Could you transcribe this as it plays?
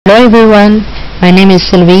Hello everyone, my name is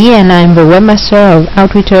Sylvie and I'm the webmaster of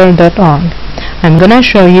OutWit.org. I'm gonna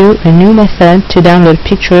show you a new method to download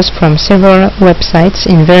pictures from several websites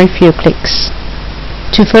in very few clicks.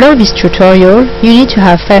 To follow this tutorial, you need to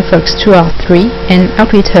have Firefox 2 or 3 and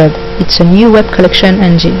OutWit Hub. It's a new web collection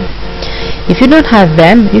engine. If you don't have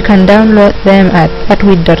them, you can download them at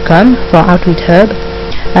outwit.com for OutWit Hub,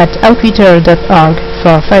 at outwitter.org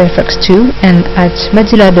for Firefox 2 and at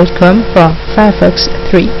mozilla.com for Firefox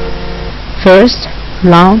 3. First,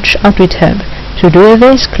 launch OutWit Hub. To do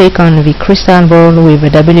this, click on the crystal ball with a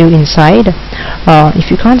W inside, or if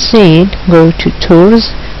you can't see it, go to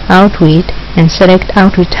Tools, OutWit and select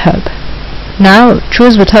OutWit Hub. Now,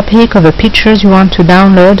 choose the topic of the pictures you want to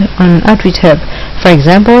download on OutWit Hub. For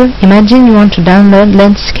example, imagine you want to download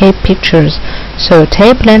landscape pictures. So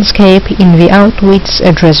type landscape in the OutWit's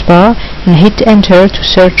address bar and hit enter to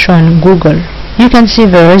search on Google. You can see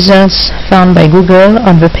the results found by Google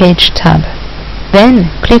on the Page tab.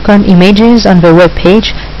 Then click on Images on the web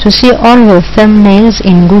page to see all the thumbnails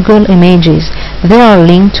in Google Images. They are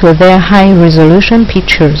linked to their high-resolution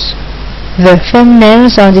pictures. The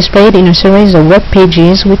thumbnails are displayed in a series of web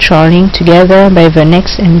pages which are linked together by the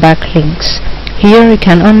next and back links. Here you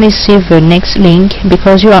can only see the next link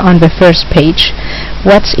because you are on the first page.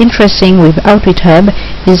 What's interesting with OutWit Hub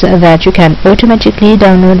is that you can automatically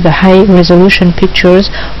download the high-resolution pictures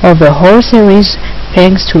of the whole series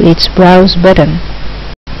thanks to its Browse button.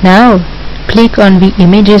 Now, click on the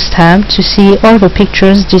Images tab to see all the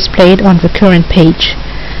pictures displayed on the current page.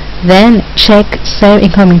 Then check Save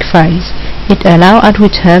Incoming Files. It allows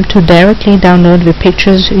OutWit Hub to directly download the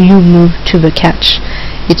pictures you move to the cache.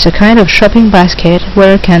 It's a kind of shopping basket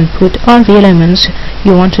where you can put all the elements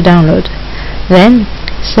you want to download. Then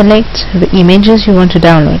select the images you want to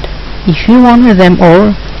download. If you want them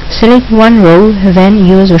all, select one row, then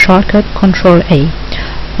use the shortcut Ctrl-A.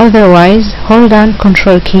 Otherwise, hold down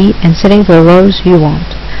Ctrl key and select the rows you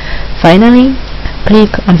want. Finally,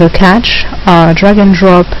 click on the cache or drag and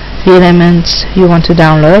drop the elements you want to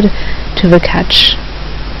download to the cache.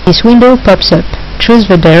 This window pops up. Choose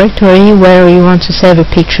the directory where you want to save the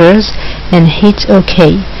pictures and hit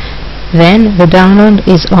OK. Then the download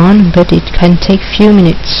is on, but it can take few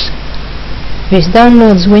minutes. This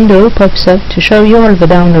downloads window pops up to show you all the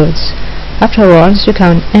downloads. Afterwards, you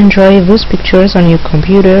can enjoy those pictures on your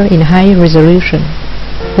computer in high resolution.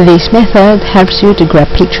 This method helps you to grab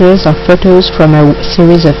pictures or photos from a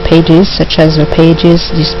series of pages, such as the pages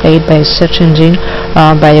displayed by a search engine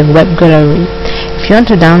or by a web gallery. If you want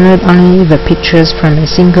to download only the pictures from a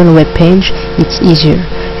single web page, it's easier.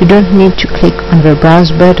 You don't need to click on the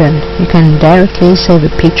Browse button. You can directly save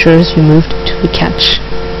the pictures you moved to the cache.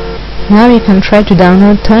 Now you can try to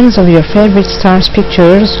download tons of your favorite stars'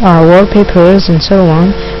 pictures or wallpapers and so on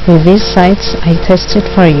with these sites I tested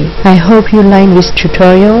for you. I hope you liked this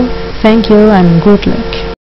tutorial. Thank you and good luck.